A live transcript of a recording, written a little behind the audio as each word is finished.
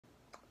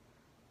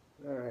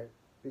Alright,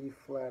 B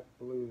flat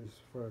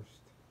blues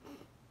first.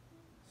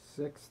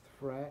 6th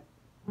fret,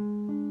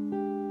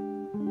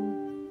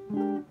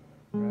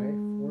 right?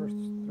 4th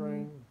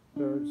string,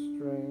 3rd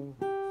string,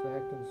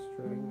 2nd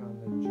string on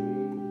the G.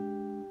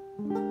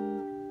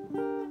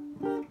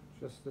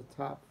 Just the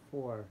top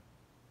 4.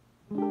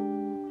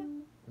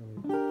 And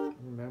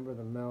remember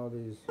the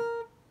melodies.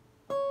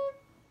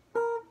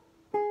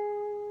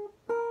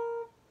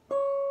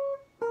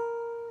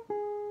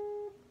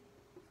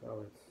 So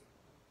it's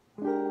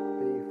B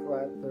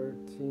flat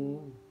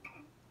 13,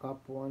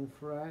 up 1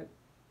 fret,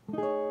 with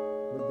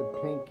the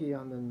pinky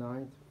on the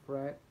 9th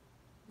fret,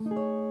 E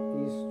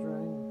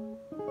string.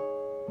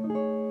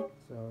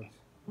 So it's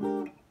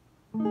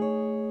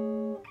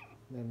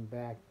then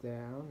back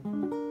down,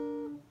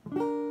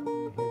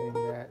 hitting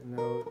that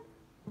note,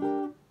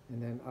 and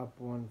then up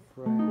 1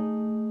 fret.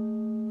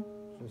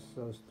 Just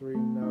those 3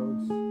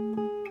 notes,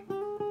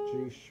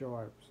 G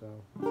sharp. So.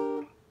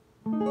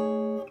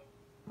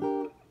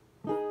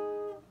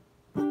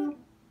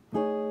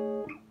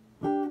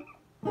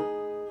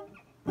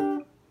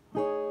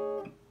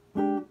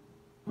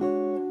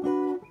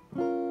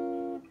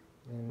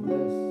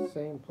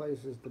 Same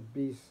place as the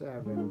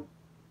B7,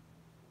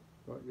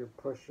 but you're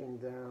pushing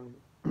down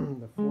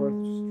the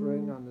 4th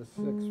string on the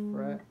 6th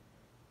fret,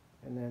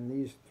 and then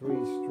these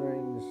 3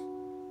 strings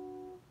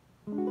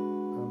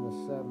on the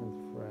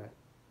 7th fret,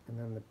 and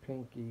then the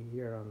pinky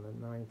here on the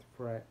 9th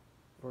fret,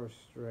 1st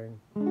string,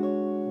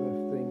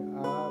 lifting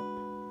up,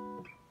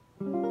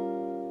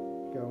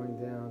 going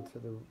down to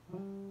the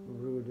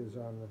root is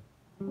on the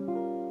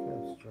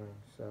 5th string.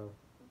 So.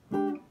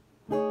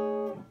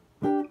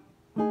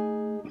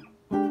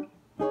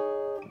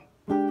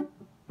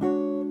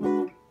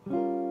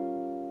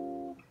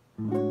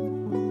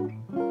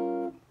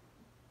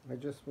 I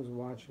just was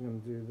watching him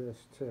do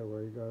this too,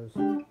 where he goes.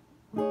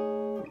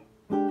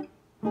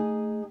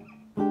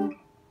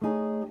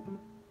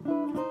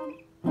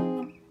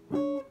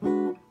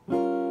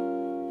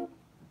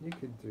 You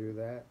could do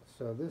that.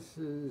 So this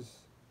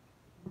is,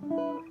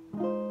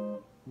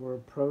 we're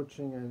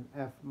approaching an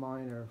F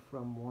minor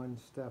from 1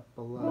 step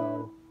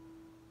below.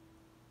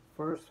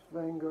 1st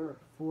finger,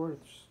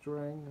 4th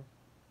string,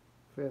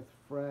 5th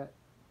fret.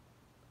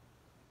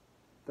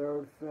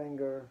 3rd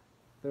finger,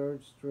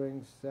 3rd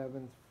string,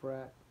 7th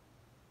fret.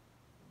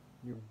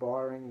 You're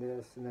barring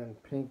this, and then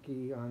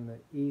pinky on the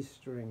E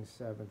string,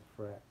 7th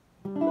fret.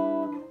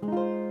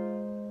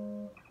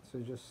 So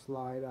just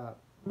slide up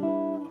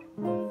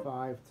from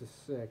 5 to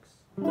 6.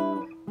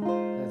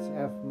 That's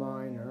F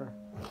minor.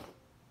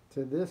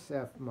 To this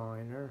F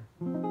minor,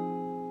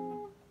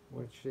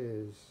 which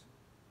is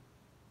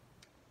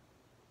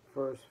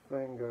 1st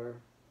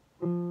finger,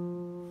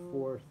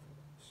 4th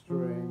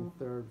string,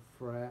 3rd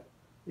fret.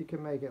 You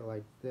can make it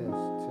like this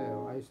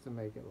too. I used to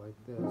make it like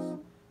this.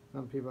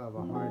 Some people have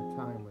a hard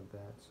time with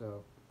that,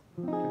 so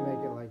you can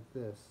make it like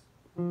this.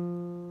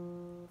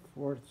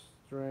 4th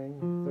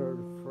string,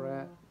 3rd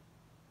fret.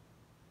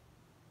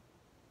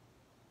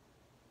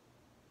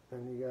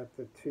 Then you got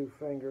the 2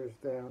 fingers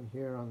down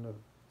here on the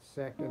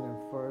 2nd and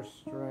 1st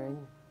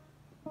string,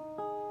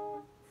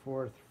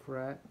 4th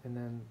fret, and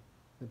then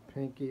the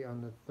pinky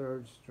on the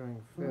 3rd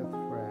string,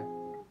 5th fret.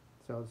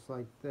 So it's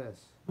like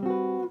this.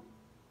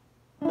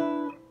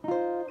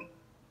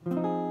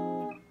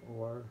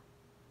 Or,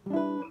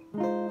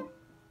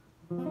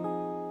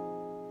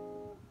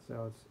 so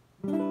it's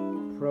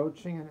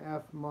approaching an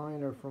F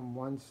minor from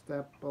 1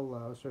 step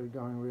below, so you're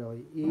going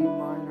really E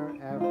minor,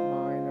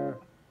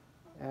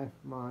 F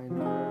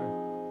minor,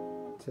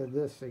 to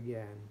this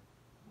again.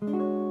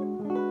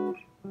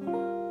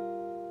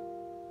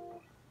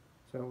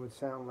 So it would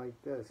sound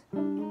like this.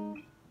 So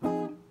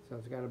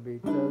it's got to be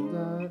da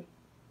da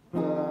da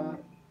da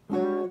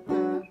da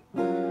da.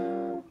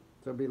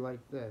 So it'll be like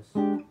this.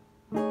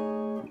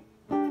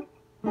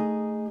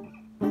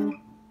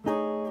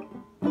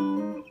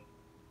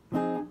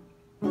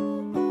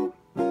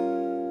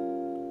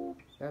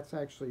 That's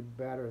actually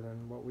better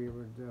than what we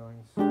were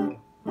doing.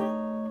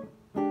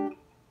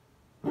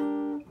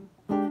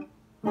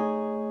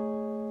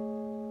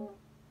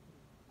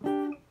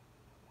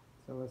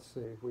 So let's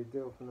see, if we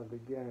do it from the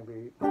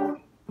beginning,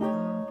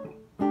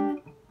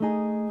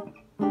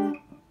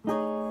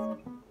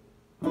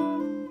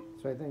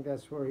 so I think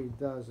that's where he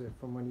does it,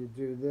 from when you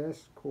do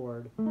this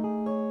chord,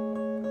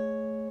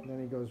 then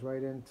he goes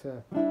right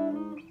into,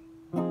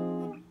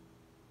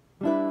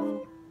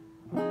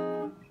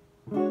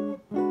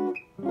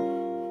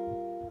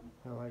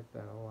 I like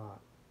that a lot.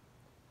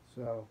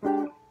 So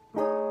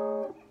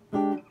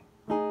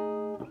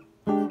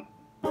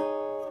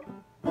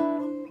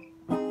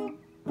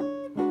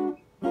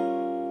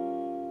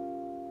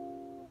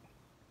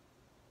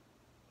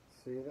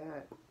see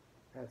that?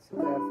 That's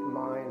F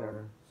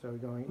minor. So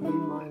going E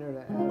minor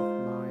to F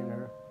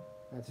minor,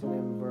 that's an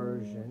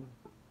inversion.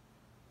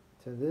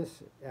 To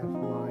this F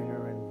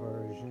minor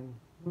inversion.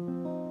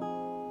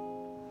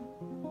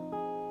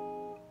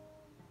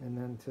 And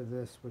then to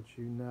this, which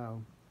you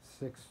know,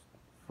 6th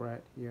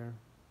fret here.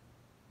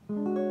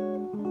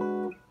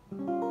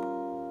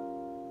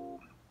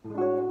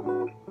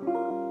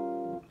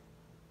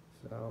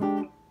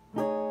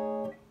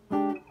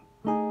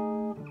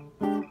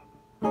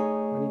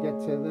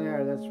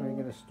 that's when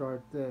you're going to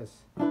start this.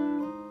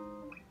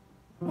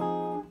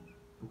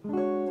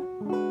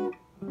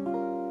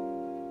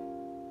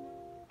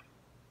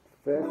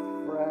 Fifth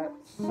fret,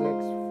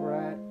 sixth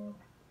fret,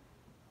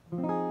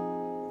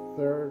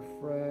 third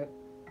fret,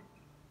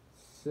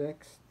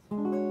 sixth.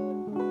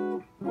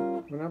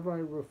 Whenever I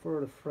refer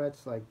to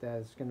frets like that,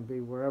 it's going to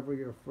be wherever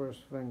your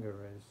first finger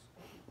is.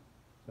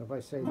 So if I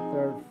say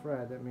third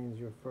fret, that means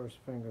your first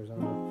finger's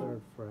on the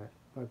third fret.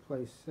 If I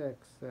play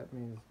sixth, that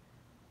means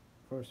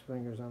first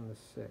finger's on the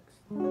sixth.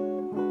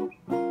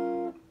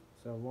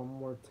 So one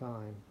more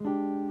time.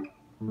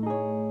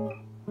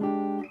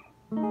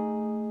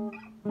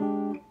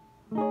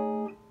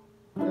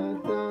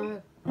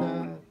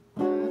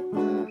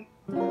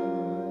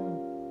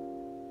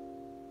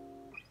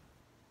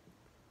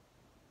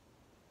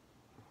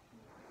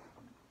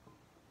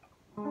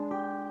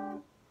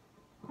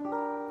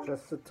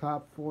 Just the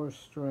top 4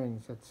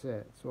 strings, that's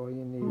it. That's all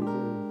you need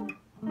to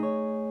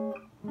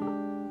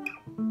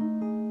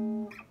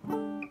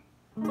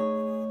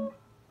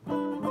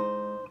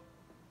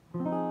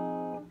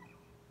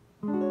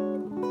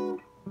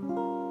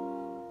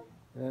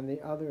And then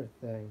the other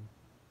thing,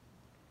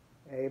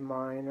 A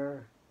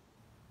minor,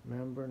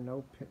 remember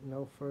no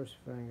first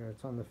finger,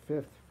 it's on the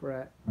 5th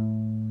fret to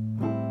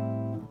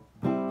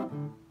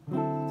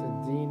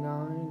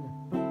D9.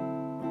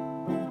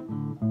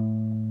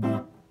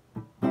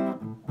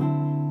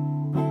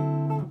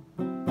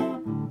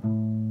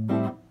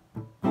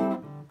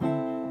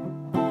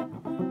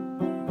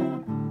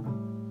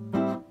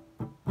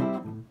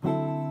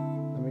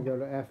 Go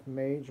to F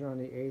major on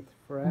the 8th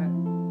fret.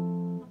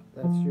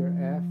 That's your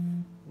F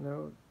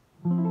note.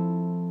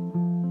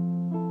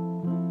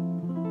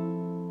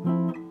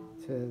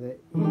 To the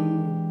E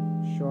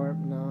sharp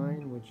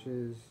 9, which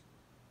is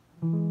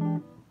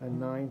a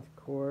 9th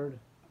chord.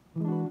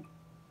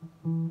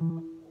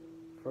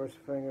 First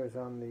finger is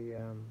on the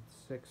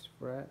 6th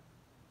fret.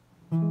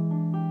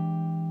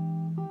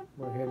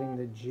 We're hitting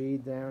the G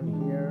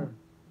down here.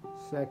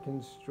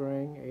 2nd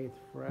string, 8th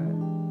fret.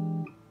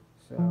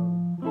 So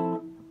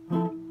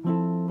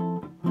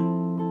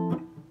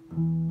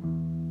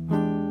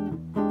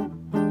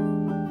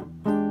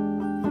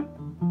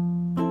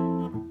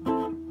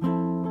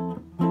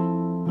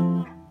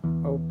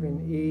open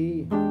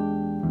E,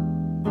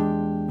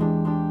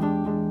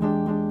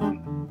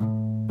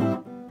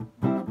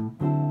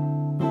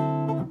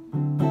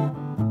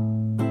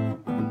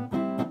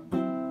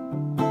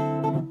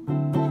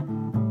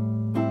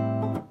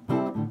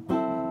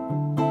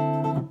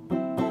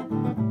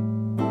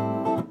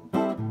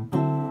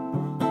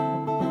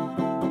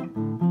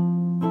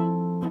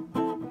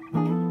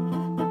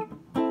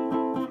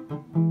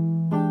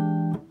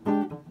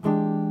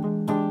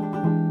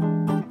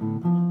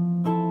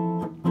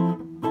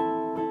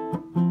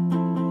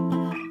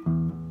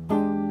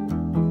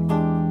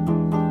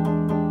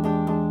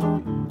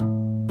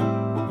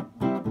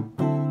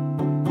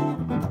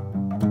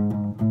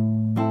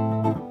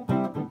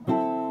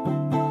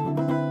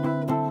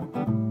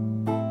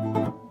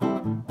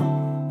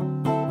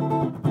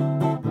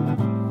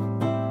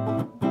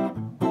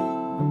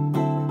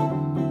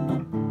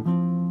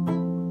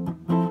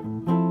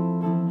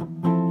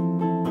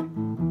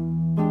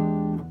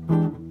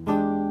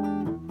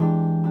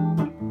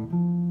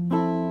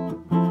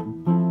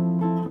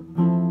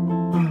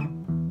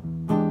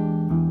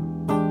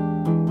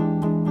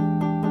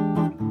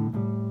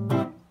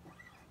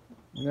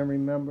 and then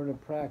remember to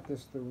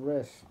practice the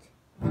wrist,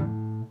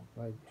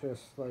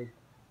 just like,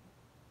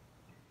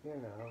 you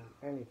know,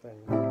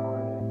 anything.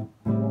 1 and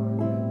 2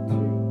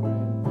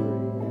 and 3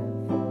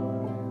 and 4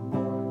 and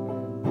 1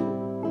 and 2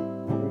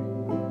 and 3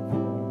 and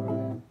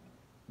 4 and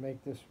make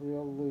this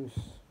real loose.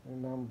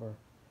 Remember,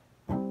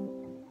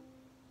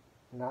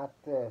 not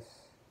this.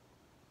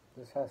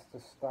 This has to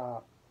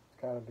stop.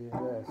 It's got to be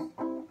this.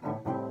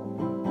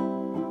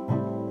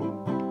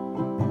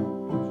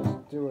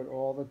 Just do it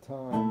all the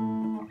time.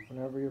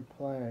 Whenever you're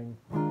playing,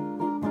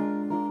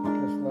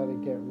 just let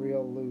it get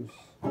real loose.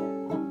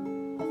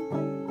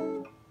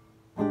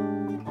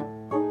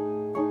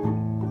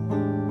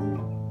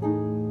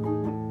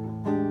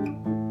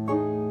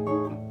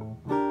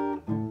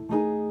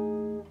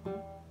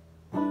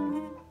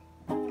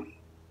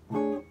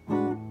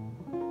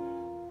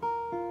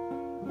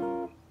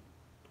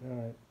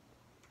 Alright.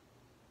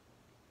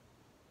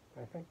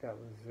 I think that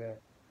was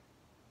it.